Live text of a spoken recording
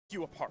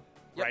you apart,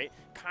 right?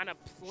 Kind of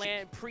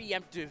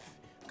preemptive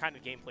kind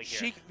of gameplay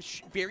here.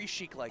 Very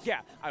chic-like.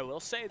 Yeah, I will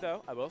say,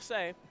 though,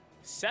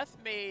 Seth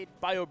made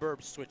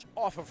BioBurb switch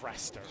off of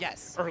Wrastor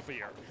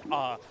earlier.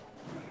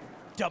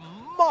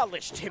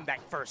 Demolished him that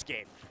first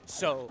game.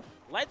 So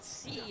let's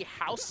see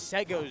how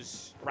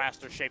Seggo's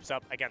Wrastor shapes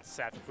up against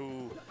Seth,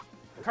 who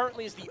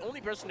currently is the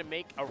only person to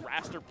make a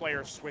Wrastor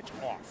player switch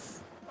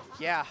off.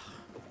 Yeah.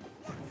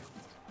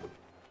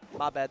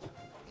 My bad.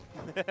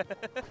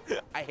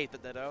 I hate the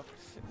Ditto.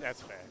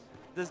 That's fair.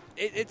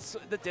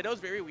 The Ditto's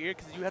very weird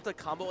because you have to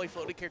combo a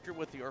floating character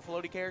with your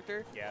floating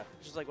character. Yeah.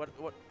 It's just like, what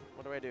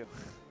do I do?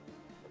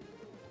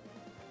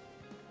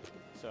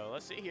 So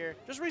let's see here.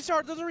 Just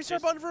restart. There's a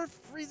restart button for a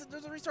reason.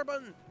 There's a restart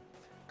button.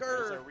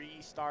 There's a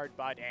restart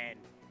button.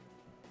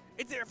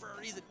 It's there for a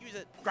reason. Use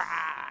it.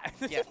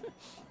 Yeah.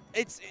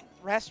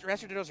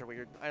 Wrastor Dittos are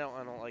weird. I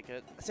don't like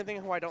it. Same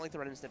thing how I don't like the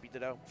Ren and Snippy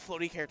Ditto.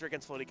 Floaty character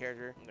against floaty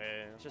character.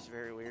 Yeah. It's just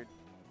very weird.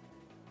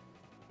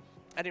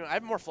 Anyway, I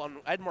had more fun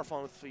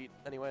with Fleet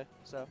anyway.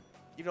 So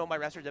even though my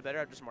Wrastor did better,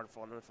 I had just more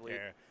fun with Fleet.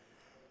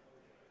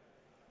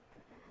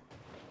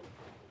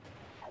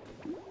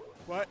 Yeah.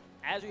 But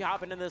as we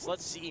hop into this,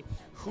 let's see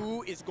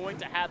who is going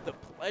to have the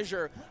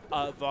pleasure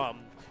of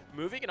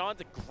moving it on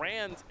to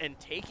Grand and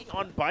taking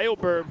on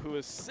BioBurb, who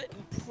is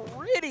sitting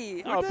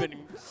pretty up in.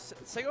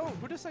 Seggo?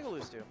 Who does Seggo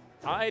lose to?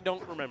 I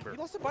don't remember. He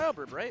lost to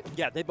BioBurb, right?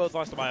 Yeah, they both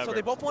lost to BioBurb. So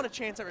they both want a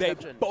chance at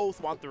redemption. They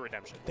both want the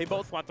redemption. They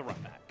both want the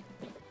run back.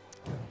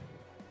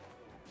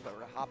 But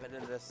we're hopping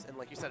into this, and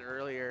like you said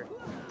earlier,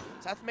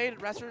 Seth made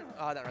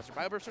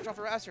BioBurb switch off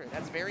for Wrastor.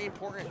 That's very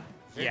important.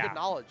 Very good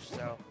knowledge.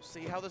 So we'll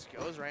see how this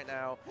goes right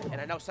now. And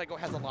I know Seggo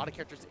has a lot of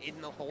characters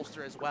in the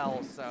holster as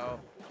well. So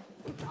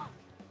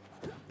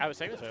I was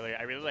saying this earlier.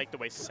 I really like the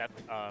way Seth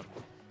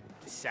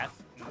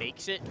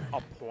makes it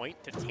a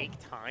point to take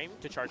time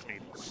to charge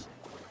needles.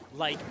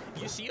 Like,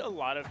 you see a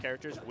lot of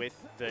characters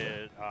with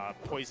the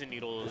poison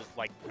needles,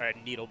 like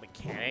needle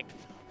mechanic,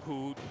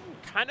 who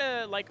kind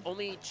of like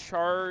only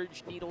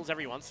charge needles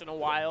every once in a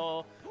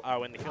while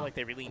when they feel like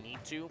they really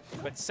need to.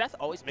 But Seth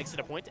always makes it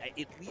a point to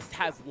at least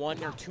have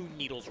 1 or 2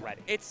 needles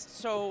ready. It's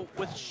so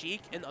with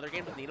Sheik and other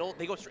games with needle,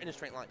 they go in a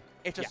straight line.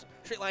 It's just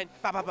straight line,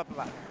 ba ba ba ba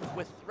ba.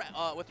 With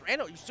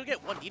Ranno, you still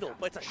get 1 needle,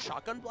 but it's a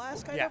shotgun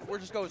blast kind of, where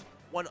it just goes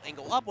 1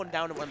 angle up, 1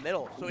 down, and 1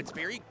 middle. So it's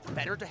very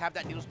better to have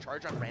that needles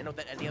charge on Ranno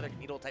than any other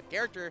needle type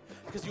character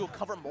because you'll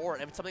cover more.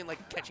 And if it's something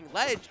like catching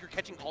ledge, you're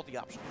catching all the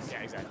options.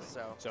 Yeah, exactly.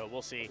 So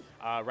we'll see.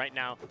 Right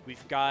now,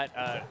 we've got.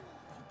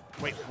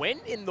 Wait, when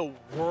in the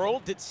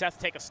world did Seth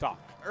take a stock?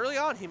 Early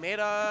on, he made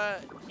a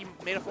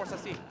Force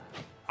SC.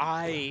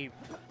 I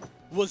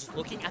was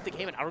looking at the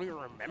game and I don't even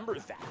remember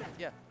that.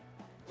 Yeah,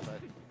 but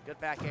good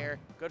back air,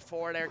 good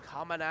forward air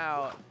coming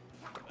out.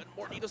 And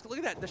more needles. Look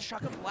at that, the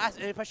shotgun blast,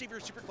 and especially if you're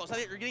super close, I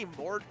think you're getting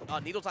more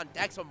needles on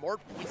deck, so more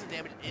poison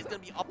damage is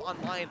going to be up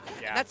online.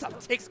 Yeah. And that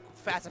stuff takes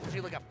fast, especially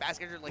like a fast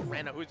character like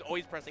Ranno, who's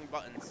always pressing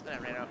buttons.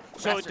 Ranno.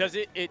 So does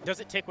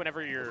it tick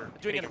whenever you're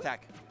doing an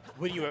attack?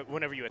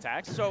 Whenever you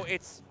attack? So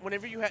it's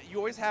whenever you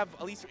always have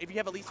at least, if you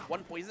have at least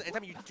 1 poison,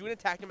 anytime you do an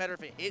attack, no matter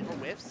if it hit or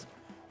whiffs,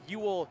 you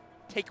will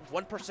take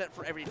 1%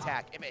 for every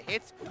attack. If it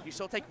hits, you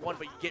still take 1,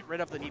 but you get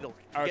rid of the needle.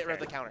 You get rid of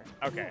the counter.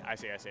 Okay, I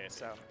see.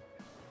 So,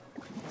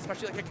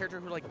 especially like a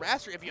character who like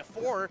Wrastor, if you have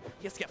 4,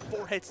 he has to get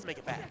 4 hits to make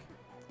it back.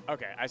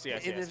 Okay, I see.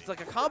 And if it's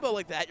like a combo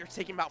like that, you're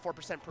taking about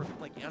 4% per,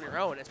 like on your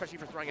own, especially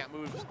if you're throwing out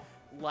moves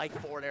like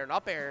forward air and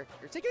up air.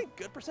 You're taking a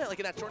good percent. Like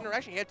in that short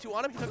interaction, he had 2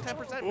 on him, he took 10%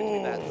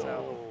 between that.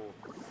 So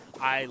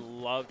I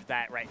loved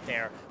that right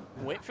there.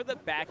 Went for the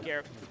back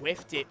air,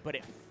 whiffed it, but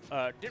it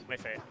didn't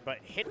whiff it, but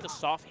hit the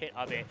soft hit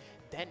of it.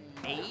 Then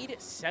made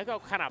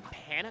Seggo kind of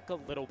panic a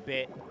little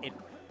bit in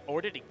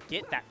order to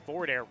get that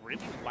forward air.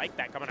 Really like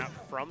that coming out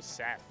from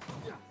Seth.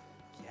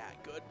 Yeah,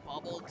 good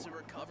bubble to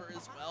recover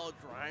as well.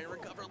 Trying to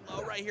recover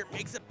low right here.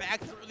 Makes it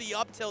back through the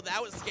up tilt.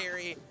 That was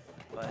scary.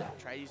 But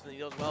try using the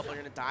needle as well, but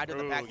you're going to die to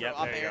the back throw,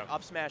 up air,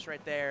 up smash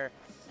right there.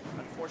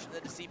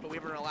 Unfortunate to see, but we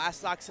were in a last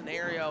stock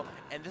scenario,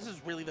 and this is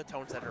really the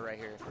tone setter right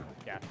here.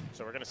 Yeah,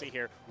 so we're going to see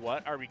here,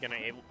 what are we going to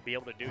be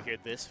able to do here?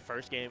 This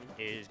first game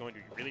is going to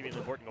be really, really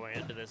important going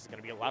into this. It's going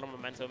to be a lot of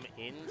momentum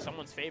in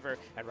someone's favor,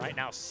 and right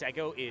now,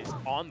 Seggo is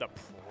on the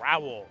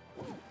prowl.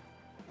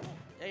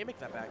 Yeah, you make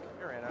that back.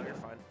 You're right out, you're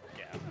fine.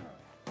 Yeah.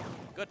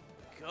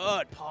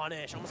 Good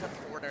punish. Almost got the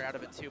forward air out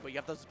of it too, but you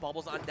have those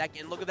bubbles on deck,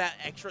 and look at that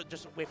extra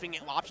just whiffing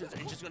options.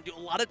 It's just going to do a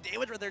lot of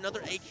damage right there. Another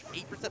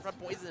 8% from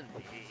poison.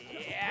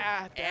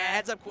 Yeah, it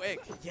adds up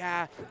quick.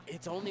 Yeah,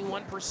 it's only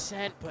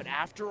 1%, but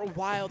after a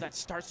while, that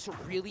starts to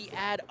really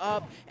add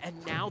up. And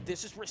now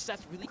this is where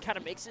Seth really kind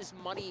of makes his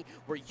money,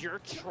 where you're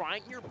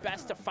trying your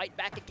best to fight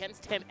back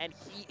against him, and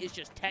he is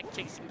just tech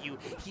chasing you.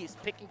 He is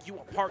picking you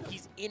apart.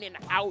 He's in and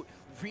out.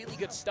 Really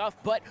good stuff,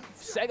 but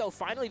Seggo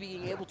finally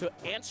being able to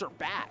answer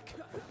back.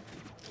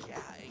 Yeah,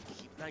 and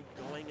keep not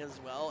going as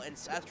well. And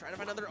Seth trying to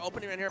find another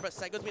opening right here, but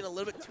Seggo's being a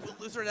little bit too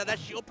looser. Now that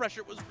shield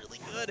pressure was really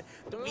good.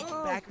 The weak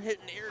back hit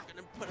in air,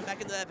 gonna put him back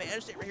into that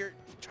advantage state right here,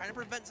 trying to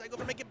prevent Seggo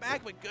from making it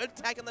back, but good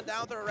attack on the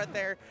down throw right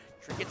there.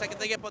 Tricky attack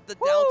they get, but the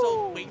down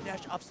tilt wave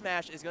dash up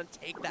smash is gonna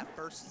take that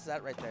first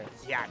set right there.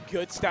 Yeah,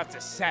 good stuff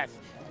to Seth,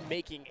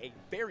 making a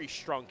very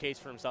strong case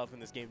for himself in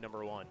this game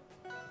number 1.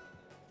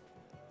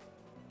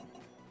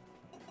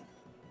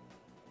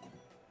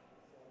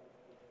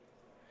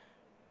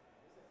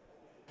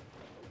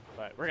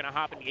 But we're gonna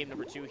hop into game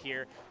number 2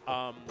 here.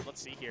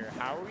 Let's see here.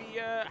 How are we?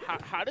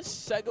 How does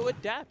Seggo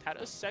adapt? How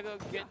does Seggo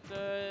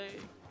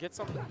get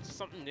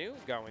something new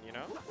going? You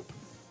know?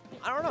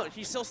 I don't know.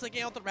 He's still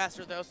sticking out the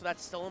Wrastor though, so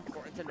that's still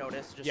important to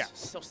notice. Just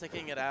still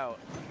sticking it out.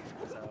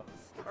 So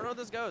I don't know how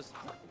this goes.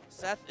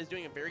 Seth is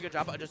doing a very good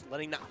job of just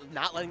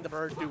not letting the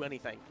birds do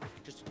anything.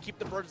 Just keep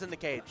the birds in the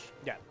cage.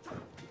 Yeah.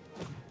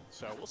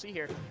 So we'll see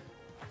here.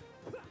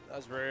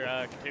 As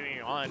we're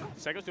continuing on,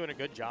 Seggo's doing a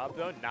good job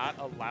though, not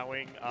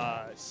allowing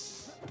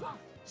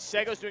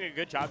Seggo's doing a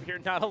good job here,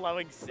 not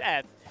allowing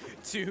Seth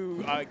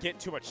to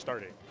get too much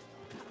started.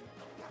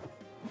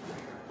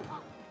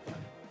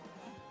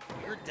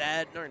 You're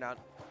dead. No, you're not.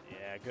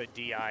 Yeah, good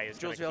DI is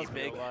going to keep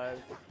big. it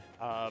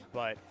alive.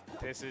 But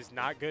this is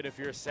not good if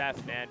you're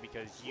Seth, man,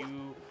 because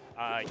you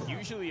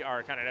usually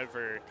are kind of known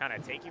for kind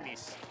of taking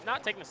these,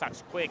 not taking the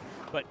stocks quick,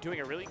 but doing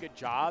a really good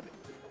job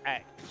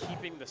at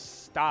keeping the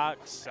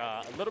stocks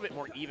a little bit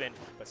more even,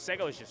 but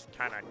Seggo is just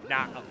kind of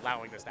not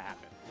allowing this to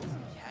happen.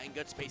 Yeah, and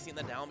good spacing in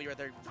the down B right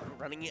there,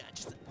 running it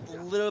just a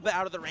little bit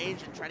out of the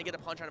range and trying to get a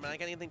punch on him, but not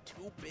getting anything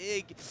too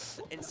big.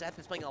 And Seth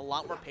is playing a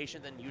lot more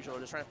patient than usual,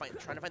 just trying to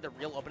find the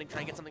real opening,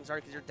 trying to get something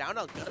started, because you're down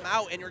to get him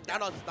out, and you're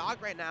down on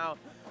stock right now.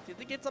 See if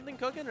they get something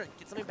cooking or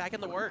get something back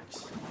in the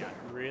works. Yeah,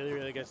 really,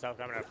 really good stuff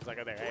coming out from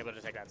Seggo. They're able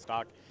to take that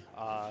stock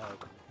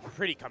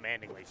pretty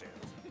commandingly too.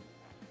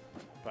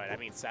 But, I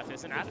mean, Seth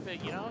isn't out of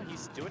it, you know?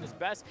 He's doing his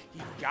best.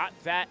 He got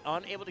that,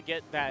 unable to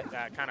get that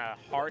kind of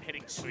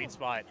hard-hitting sweet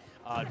spot,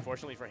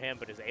 unfortunately for him,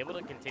 but is able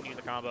to continue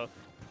the combo,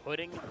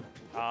 putting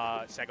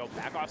Seggo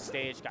back off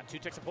stage. Got 2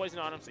 ticks of poison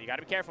on him, so you got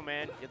to be careful,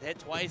 man. You hit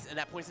twice, and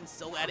that poison's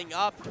still adding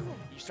up.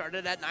 You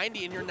started at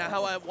 90, and you're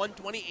now at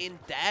 120 and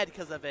dead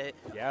because of it.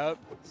 Yep.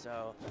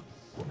 So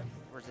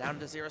we're down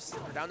to 0.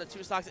 We're down to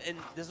 2 stocks, and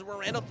this is where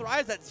Ranno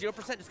thrives at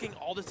 0%, just getting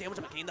all this damage,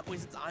 but getting the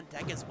poisons on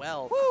deck as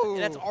well. Woo.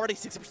 And that's already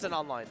 60%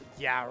 online.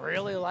 Yeah,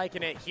 really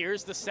liking it.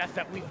 Here's the Seth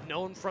that we've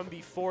known from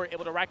before,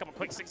 able to rack up a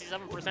quick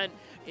 67%.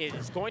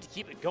 Is going to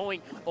keep it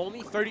going.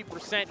 Only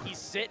 30%. He's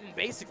sitting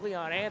basically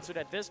unanswered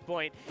at this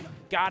point.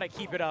 Gotta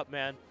keep it up,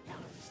 man.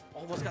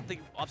 Almost got the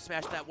up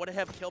smash. That would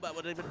have killed. That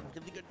would have been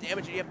really good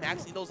damage. You have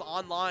max needles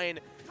online,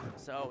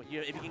 so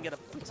if you can get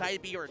a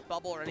side B or a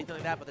bubble or anything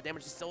like that, but the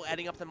damage is still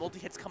adding up. The multi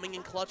hits coming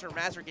in clutch, and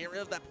Wrastor getting rid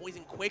of that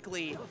poison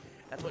quickly.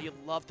 That's what you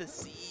love to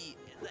see.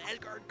 And the edge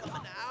guard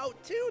coming out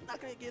too.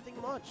 Not gonna get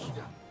anything much.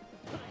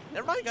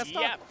 Never mind, got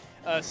stuck.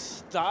 Yeah,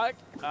 stuck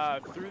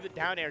through the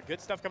down air.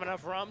 Good stuff coming up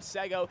from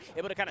Seggo.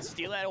 Able to kind of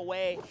steal that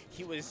away.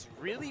 He was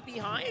really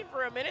behind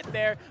for a minute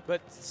there,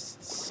 but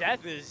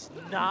Seth is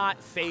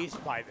not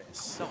fazed by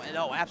this.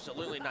 No,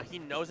 absolutely not. He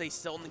knows he's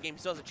still in the game. He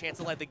still has a chance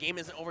to live. The game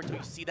isn't over until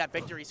you see that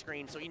victory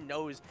screen, so he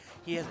knows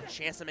he has a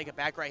chance to make it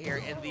back right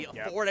here. And the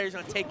forward air is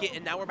going to take it,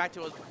 and now we're back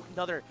to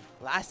another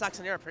last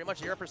stocks in air, pretty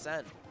much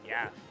 0%.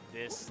 Yeah.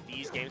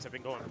 These games have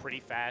been going pretty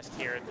fast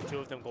here. The two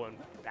of them going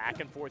back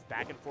and forth,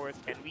 back and forth.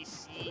 Can we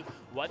see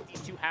what these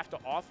two have to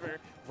offer?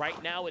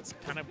 Right now, it's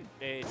kind of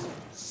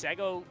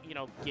Seggo, you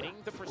know, getting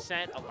the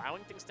percent,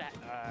 allowing things to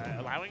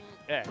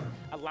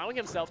allowing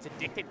himself to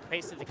dictate the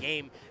pace of the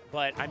game.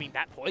 But I mean,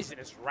 that poison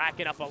is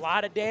racking up a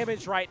lot of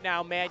damage right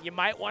now, man. You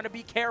might want to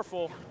be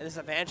careful. And this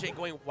advantage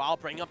going wild,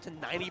 bringing up to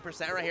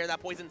 90% right here.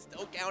 That poison's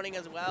still counting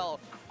as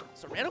well.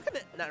 So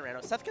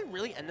Seth can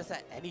really end this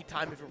at any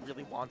time if he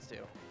really wants to.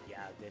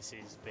 Yeah, this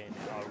has been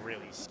a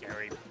really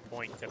scary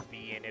point to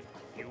be in if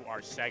you are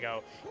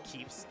Seggo.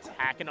 Keeps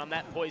tacking on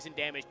that poison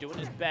damage, doing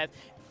his best.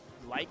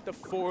 Like the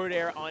forward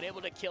air,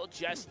 unable to kill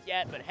just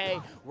yet, but hey,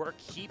 we're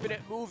keeping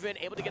it moving,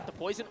 able to get the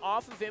poison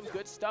off of him.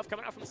 Good stuff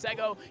coming out from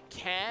Seggo.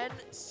 Can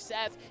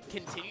Seth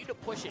continue to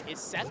push it? Is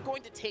Seth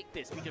going to take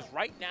this? Because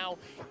right now,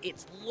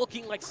 it's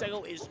looking like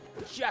Seggo is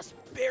just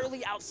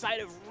barely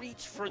outside of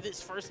reach for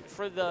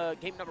the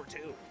game number 2.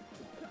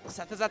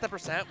 Seth is at the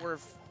percent where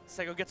if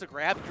Seggo gets a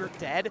grab, you're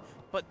dead,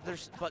 but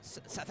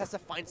Seth has to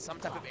find some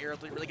type of air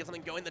to really get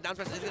something going. The down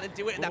smash is going to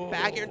do it, and that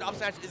back air and up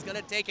smash is going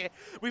to take it.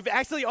 We've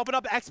actually opened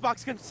up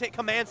Xbox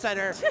Command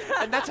Center,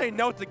 and that's how you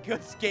know it's a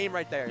good game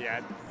right there.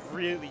 Yeah,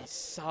 really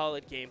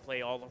solid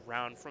gameplay all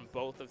around from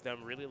both of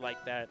them. Really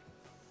like that.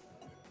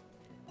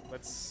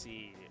 Let's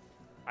see.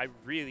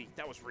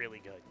 That was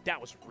really good.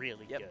 That was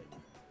really good.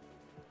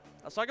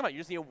 I was talking about you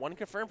just need 1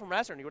 confirm from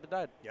Wrastor, and you would have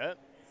died. Yep.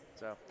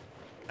 So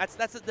that's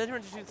the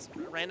difference between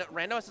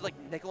Ranno has to like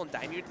nickel and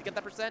dime you to get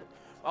that percent.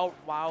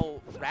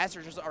 While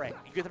Wrastor's just, all right,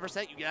 you get the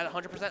percent, you get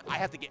 100%. I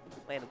have to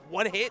land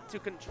 1 hit to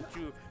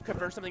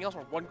convert something else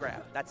or 1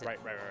 grab. That's it. Right.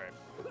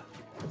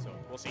 So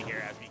we'll see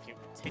here as we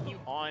continue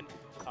on.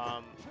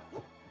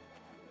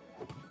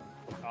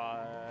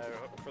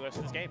 for the rest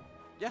of this game.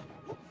 Yeah.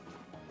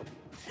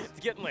 It's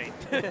getting late.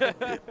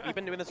 We've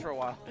been doing this for a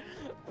while.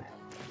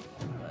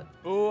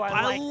 Ooh,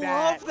 I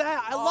love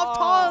that. I love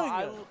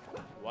tongue.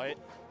 What?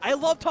 I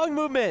love tongue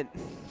movement.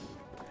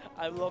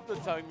 I love the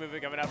tongue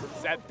movement coming out from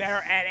Seth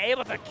there and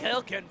able to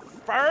kill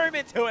confirm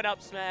into an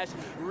up smash.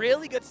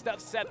 Really good stuff,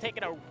 Seth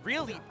taking a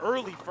really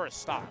early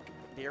first stock.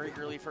 Very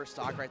early first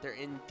stock right there,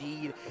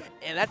 indeed.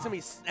 And that's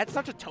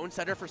such a tone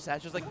setter for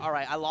Seth. Just like, all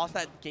right, I lost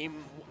that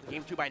game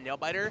 2 by nail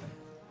biter,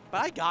 but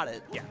I got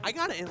it. Yeah. I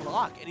got it in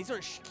lock, and he's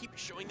going to keep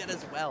showing that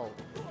as well.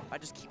 By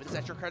just keeping this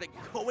extra credit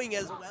going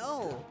as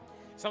well.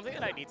 Something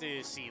that I need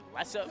to see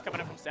less of coming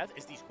up from Seth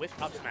is these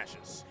whiff up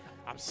smashes.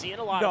 I'm seeing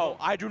a lot No, of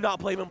them. I do not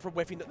blame him for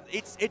whiffing.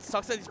 It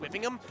sucks that he's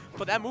whiffing him,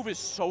 but that move is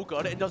so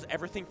good and does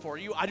everything for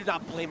you. I do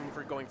not blame him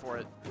for going for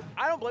it.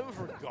 I don't blame him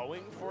for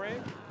going for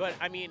it, but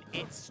I mean,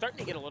 it's starting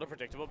to get a little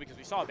predictable because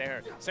we saw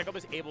there, Seggo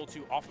was able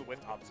to, off the whiff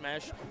up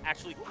smash,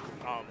 actually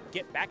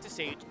get back to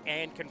stage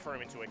and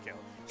confirm into a kill.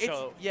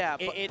 So yeah,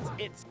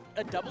 it's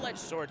a double-edged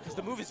sword because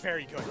the move is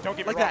very good. Don't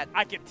get me Like wrong, that.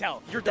 I can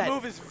tell. You're the dead.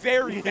 move is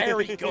very,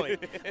 very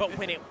good, but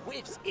when it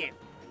whiffs, it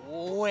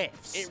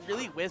whiffs. It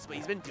really whiffs, but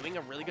he's been doing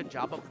a really good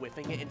job of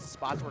whiffing it in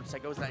spots where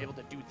Seggo is not able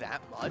to do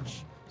that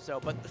much. So,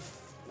 but the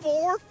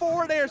 4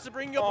 forward airs to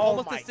bring you up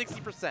almost to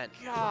 60%.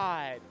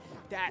 God,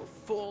 that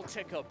full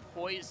tick of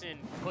poison,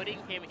 putting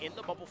him in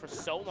the bubble for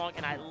so long,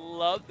 and I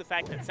love the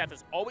fact that Seth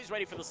is always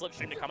ready for the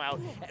slipstream to come out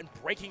and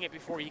breaking it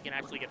before he can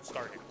actually get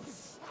started.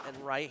 And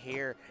right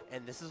here,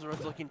 and this is where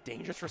it's looking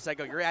dangerous for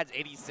Seggo. You're at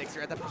 86,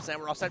 you're at that percent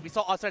where offside. We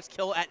saw offside's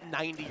kill at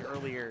 90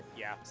 earlier.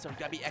 Yeah. So you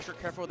gotta be extra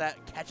careful that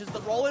catches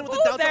the roll in with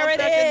the down there it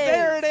smash, is! and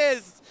there it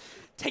is!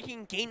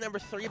 Taking game number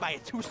 3 by a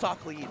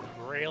 2-stock lead.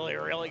 Really,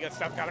 really good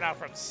stuff coming out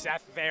from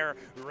Seth there.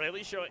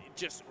 Really showing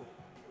just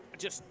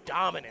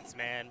dominance,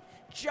 man.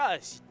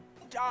 Just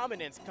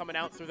dominance coming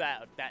out through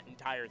that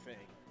entire thing.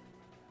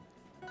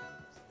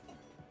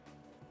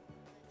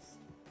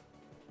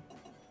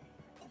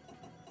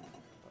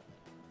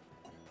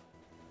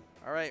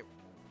 All right,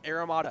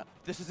 Aramada.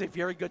 This is a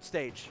very good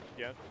stage.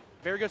 Yeah.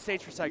 Very good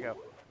stage for Seggo.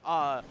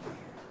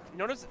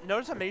 Notice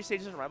how many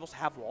stages and rivals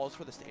have walls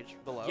for the stage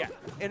below. Yeah.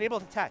 And able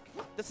to tech.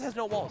 This has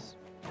no walls.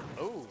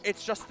 Oh.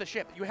 It's just the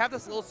ship. You have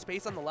this little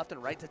space on the left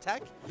and right to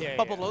tech, Yeah,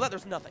 but yeah. below that,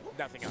 there's nothing.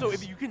 Nothing So else.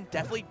 if you can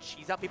definitely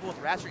cheese out people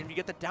with Wrastor, and if you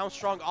get the down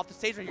strong off the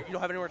stage, you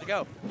don't have anywhere to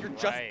go. You're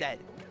just Right. dead.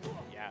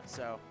 Yeah.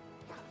 So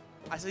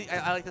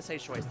I like the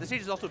stage choice. The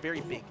stage is also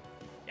very big.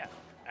 Yeah.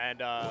 And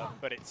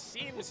but it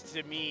seems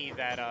to me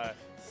that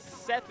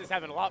Seth is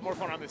having a lot more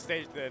fun on this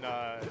stage than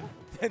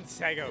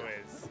Seggo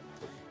is.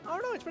 I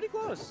don't know. It's pretty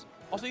close.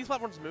 Also, these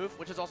platforms move,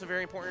 which is also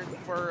very important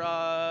for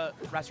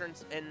Wrastor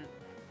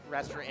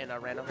and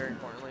Ranno, very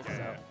importantly.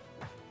 Yeah.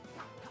 So.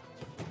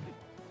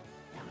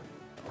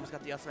 He's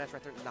got the up smash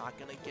right there. Not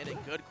going to get it.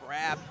 Good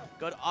grab.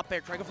 Good up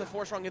there. Trying to go for the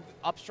 4 strong and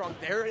up strong.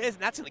 There it is.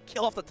 And that's going to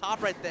kill off the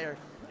top right there.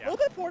 Yeah. A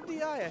little bit poor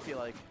DI, I feel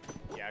like.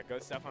 Yeah,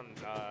 good stuff on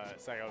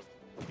Seggo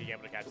being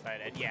able to catch that.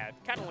 And yeah, it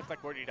kind of looked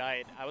like Morty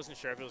died. I wasn't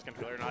sure if it was going to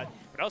kill or not.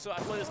 But also, I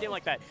play this game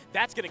like that.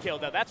 That's going to kill,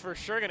 though. That's for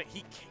sure going to...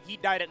 He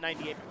died at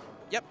 98.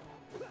 Yep.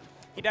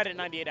 He died at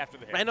 98 after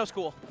the hit. Ranno's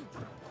cool.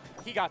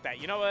 He got that.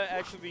 You know what?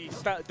 Actually,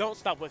 don't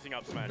stop lifting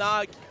up smash.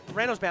 Nah,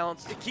 Ranno's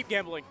balanced. Keep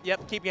gambling.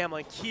 Yep, keep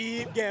gambling.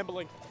 Keep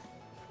gambling.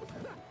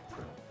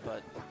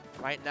 But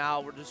right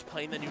now, we're just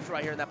playing the neutral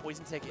right here, and that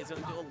poison tick is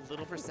going to do a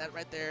little percent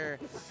right there.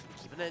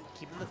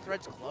 Keeping the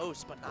threads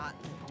close, but not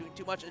doing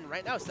too much. And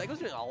right now, Seggo's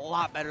doing a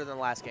lot better than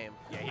the last game.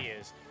 Yeah, he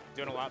is.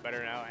 Doing a lot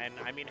better now. And,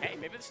 I mean, hey,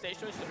 maybe the stage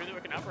choice is really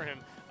working out for him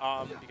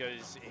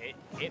because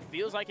it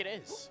feels like it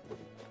is.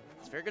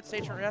 It's a very good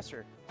stage for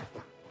Wrastor.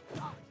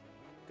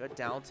 Good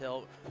down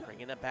tilt,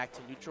 bringing it back to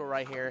neutral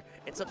right here.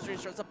 It's upstream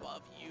starts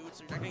above you,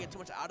 so you're not going to get too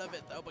much out of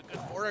it, though. But good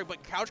forward,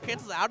 but Couch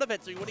cancels out of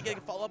it, so you want to get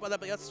a follow-up on that,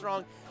 but that's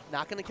strong.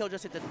 Not going to kill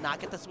just, it did not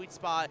get the sweet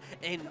spot.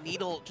 And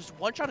Needle, just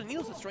one shot of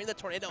Needle's destroying the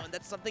tornado, and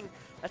that's something,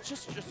 that's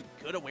just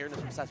good awareness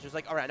from Seth. Just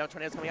like, all right, I know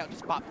tornado's coming out,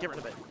 just pop, get rid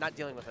of it, not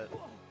dealing with it.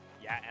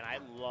 Yeah, and I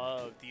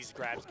love these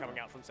grabs coming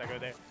out from Seggo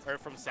there, or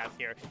from Seth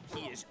here.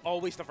 He is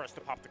always the first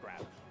to pop the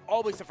grab.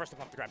 Always the first to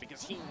pop the grab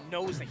because he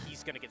knows that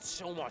he's going to get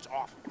so much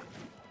off of it.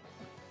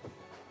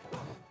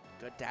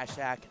 Good dash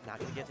attack, not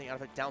gonna get anything out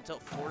of it. Down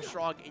tilt, 4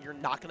 strong, and you're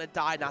not gonna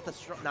die. Not the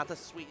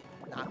sweet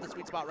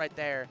spot right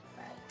there.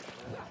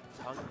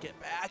 Tongue, get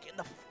back,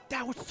 and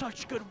that was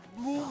such good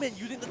movement.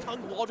 Using the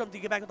tongue wall jump to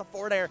get back with the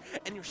forward air,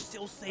 and you're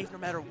still safe no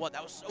matter what.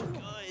 That was so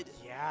good.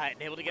 Yeah,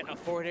 and able to get a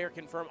forward air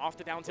confirm off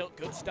the down tilt.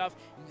 Good stuff.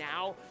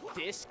 Now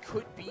this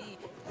could be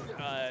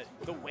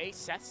the way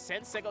Seth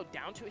sends Seggo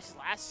down to his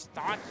last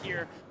stock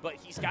here, but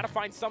he's got to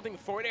find something. The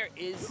forward air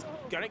is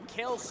gonna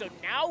kill. So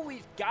now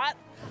we've got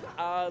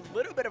a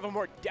little bit of a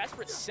more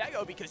desperate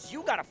Seggo because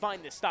you got to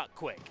find this stock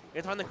quick. You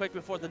have to find the quick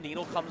before the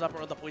needle comes up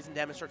or the poison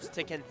damage starts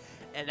ticking,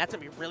 and that's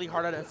gonna be really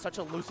hard on such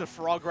a elusive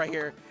frog right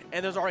here.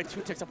 And there's already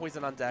 2 ticks of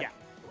poison on deck. Yeah.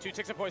 2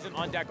 ticks of poison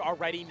on deck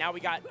already. Now we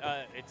got,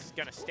 it's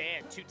going to stay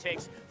at 2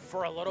 ticks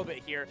for a little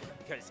bit here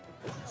because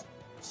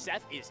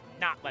Seth is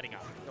not letting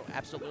up. No,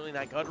 absolutely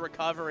not. Good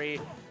recovery.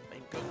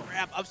 And good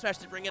grab. Up smash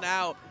to bring it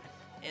out.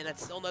 And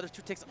that's still another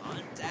 2 ticks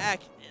on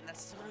deck. And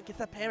that's still going to get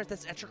that payment.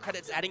 That's extra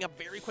credits adding up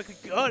very quickly.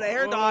 Good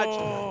air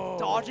dodge.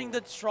 Dodging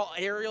the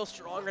aerial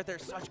strong right there.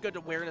 Such good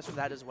awareness from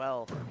that as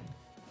well.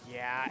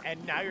 Yeah,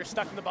 and now you're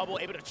stuck in the bubble,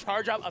 able to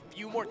charge up a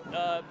few more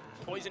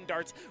poison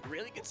darts.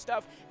 Really good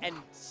stuff. And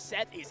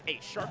Seth is a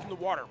shark in the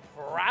water,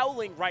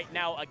 prowling right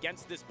now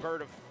against this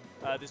bird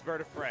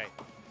of prey.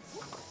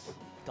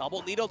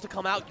 Double needle to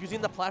come out, using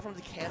the platform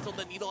to cancel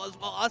the needle as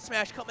well.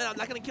 Smash coming out,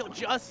 not going to kill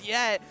just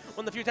yet.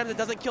 One of the few times it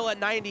doesn't kill at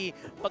 90,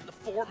 but the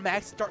 4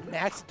 max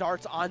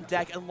darts on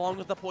deck along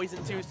with the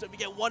poison too. So if you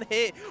get 1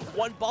 hit,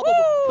 1 bubble,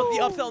 but the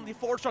upsell and the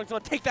 4 strong is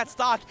going to take that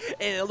stock,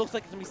 and it looks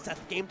like it's going to be Seth's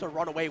game to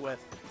run away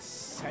with.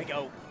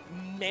 Seggo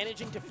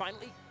managing to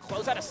finally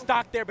close out a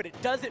stock there, but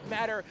it doesn't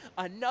matter.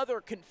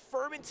 Another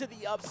confirming to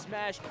the up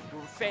smash.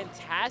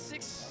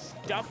 Fantastic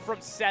stuff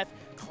from Seth,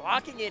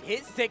 clocking in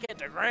his ticket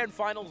to Grand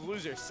Finals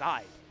loser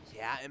side.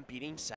 Yeah, and beating Seth.